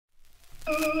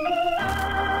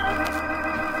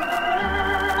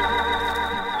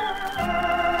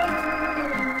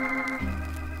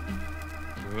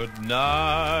Good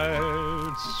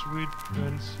night, sweet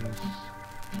princess,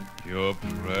 your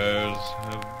prayers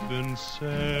have been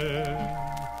said.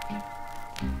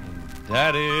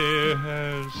 Daddy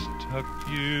has tucked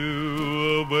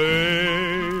you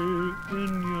away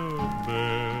in your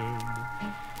bed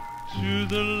to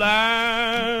the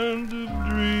land of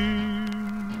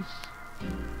dreams.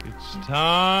 It's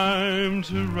time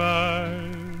to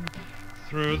ride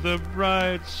through the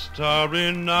bright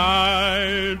starry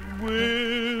night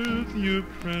with your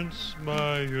prince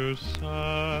by your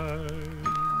side.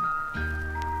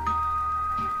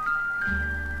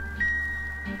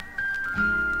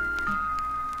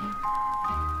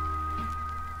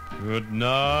 Good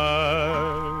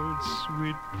night,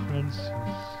 sweet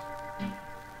princess,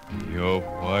 your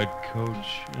white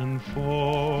coach and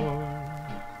four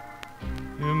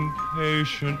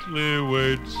impatiently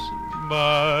waits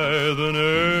by the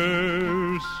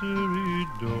nursery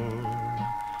door.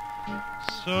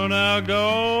 So now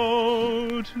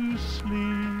go to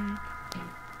sleep,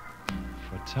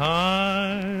 for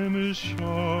time is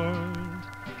short.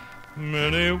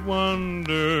 Many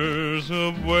wonders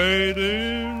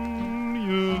awaiting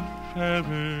your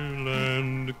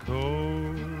fairyland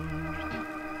court.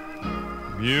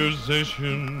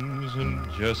 Musicians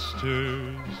and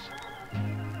jesters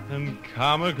and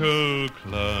comical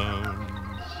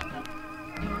clowns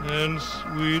and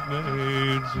sweet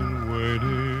maids in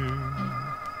waiting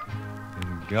in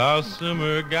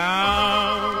gossamer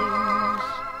gowns.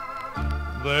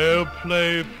 They'll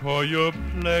play for your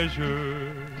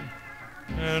pleasure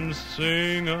and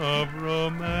sing of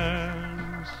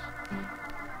romance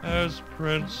as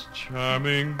Prince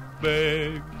Charming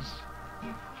begs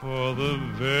for the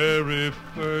very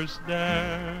first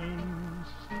dance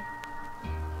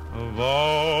of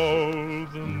all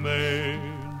the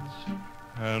maids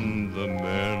and the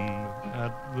men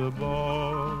at the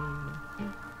ball.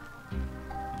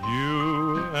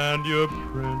 You and your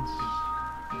prince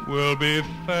will be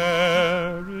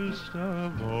fairest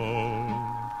of all.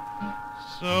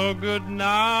 So good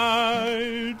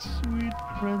night, sweet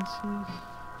princess,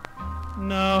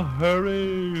 now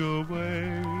hurry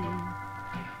away,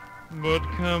 but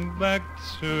come back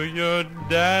to your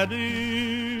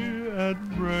daddy at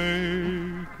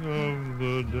break of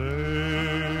the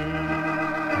day.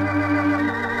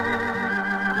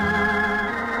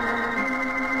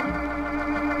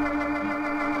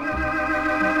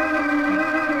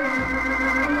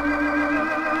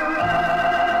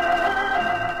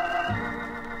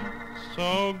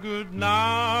 So good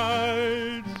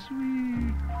night,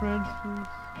 sweet princess,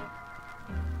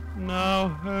 now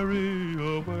hurry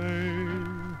away,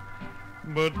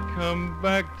 but come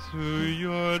back to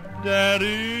your daddy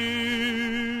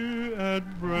at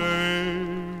break